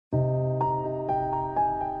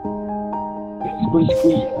Skui.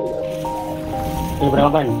 Ini berapa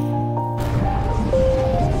ban?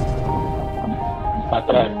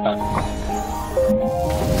 400.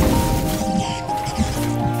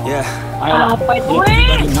 Yeah. Apa itu?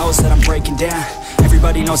 Everybody knows that I'm breaking down.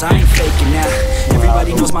 Everybody knows I ain't faking now.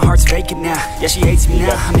 Everybody knows my heart's vacant now. Yeah, she hates me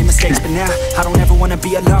now, I made mistakes, but now I don't ever wanna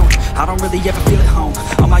be alone. I don't really ever feel at home,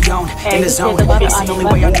 on my own, in the zone. It's the only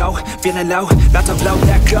way I know, feeling low, about to blow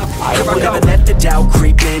back up. Here I never let the doubt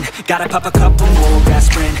creep in. Gotta pop a couple more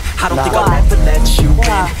aspirin. I don't think I'll ever let you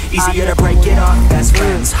in. Easier to break it off best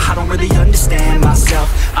friends. I don't really understand myself,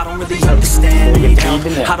 I don't really understand, need help.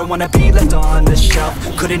 I don't wanna be left on the shelf.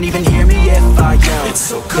 Couldn't even hear me if I yelled. It's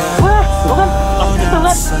so cold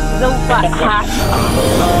outside. I'm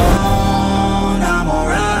alone, I'm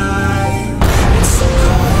alright. It's so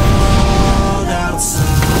cold outside.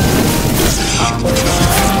 I'm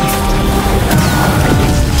alone.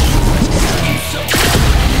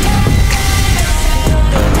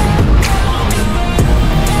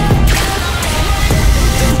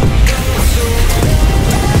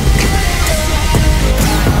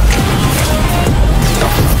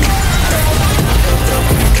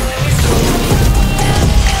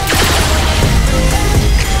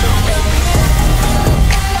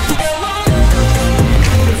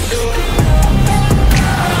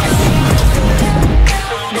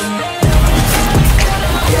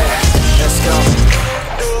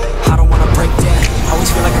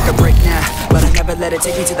 Let it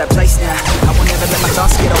take me to that place now. I will never let my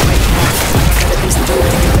thoughts get away now. I got better things to do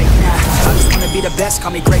than you fake now. I just wanna be the best,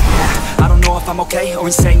 call me great now. I don't know if I'm okay or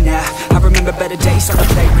insane now. I remember better days on the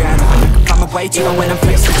playground. I can find my way to it when I'm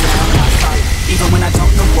facing down. I fight, even when I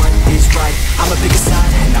don't know what is right. I'ma pick a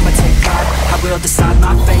side and I'ma take pride. I will decide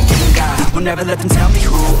my fate and die. Will never let them tell me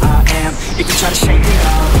who I am. If you try to shake me,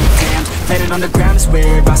 I'll be damned. Planet on the ground is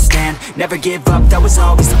where I stand. Never give up, that was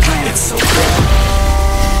always the plan. It's so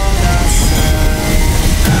cold outside.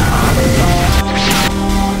 I'm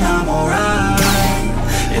alone, I'm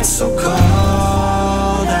alright. It's so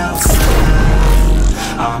cold outside.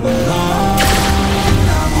 I'm alone,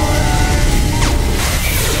 I'm alright.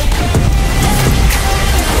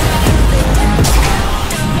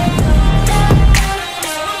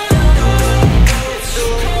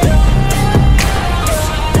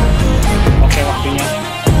 Oke, waktunya.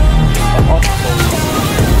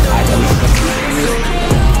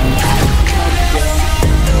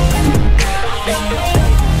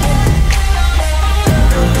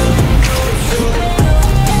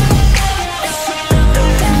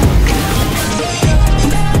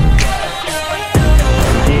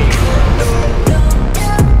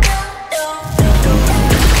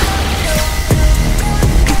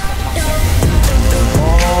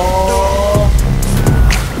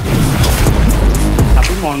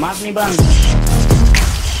 Mohon maaf nih bang.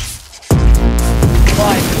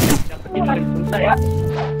 Boy, dapetin hari susah ya.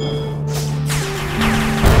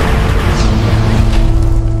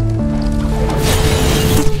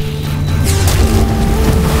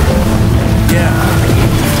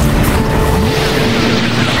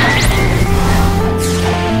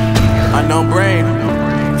 Unknown brain,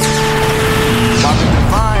 Marvin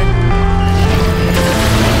Divine.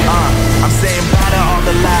 I'm saying bye to all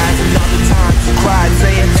the lies and all the times you cried,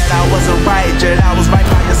 saying that I wasn't right, yet I was right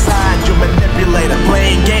by your side. You manipulator,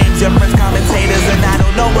 playing games, your friends commentators, and I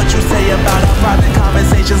don't know what you say about our private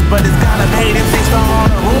conversations, but it's kind of hating. Thanks for all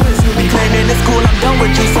the rumors you be claiming. It's cool, I'm done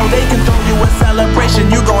with you, so they can throw you a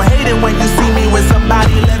celebration. You gon' hate it when you see me with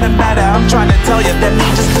somebody living better. I'm trying to tell you that me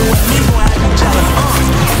just doing me gon' have you jealous.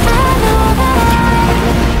 I know that I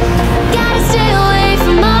gotta stay away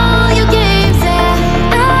from all your games, yeah.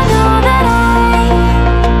 I know that I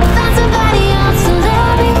found somebody else to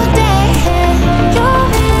love me one day. You'll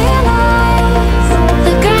realize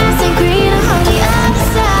the grass ain't greener on the other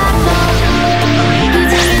side. No, you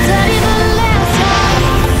think you're dirty for the last time,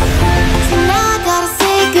 so now I gotta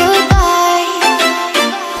say goodbye.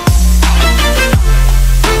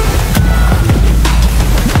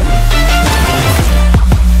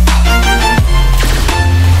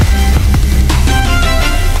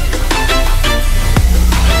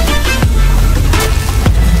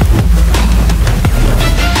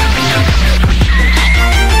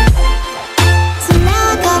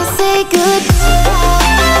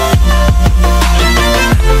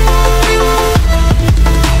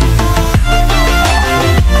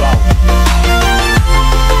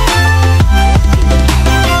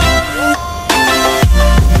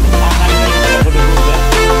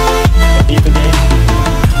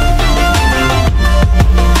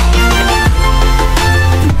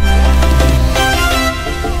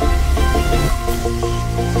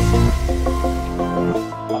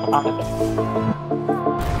 Yeah,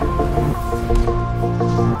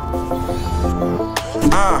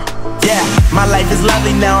 my life is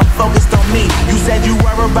lovely now, I'm focused on me. You said you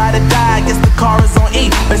were about to die, I guess the car is on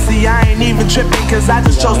E. But see, I ain't even tripping, cause I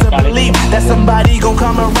just chose to believe that somebody gon'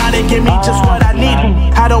 come around and give me just what I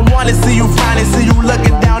need. I don't wanna see you frowning, see you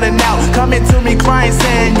looking down and out, coming to me crying,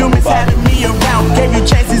 saying you miss having me around. Gave you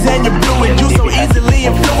chances and you blew it, you so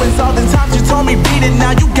easily influenced. All the times you told me beat it,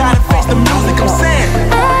 now you gotta face the music.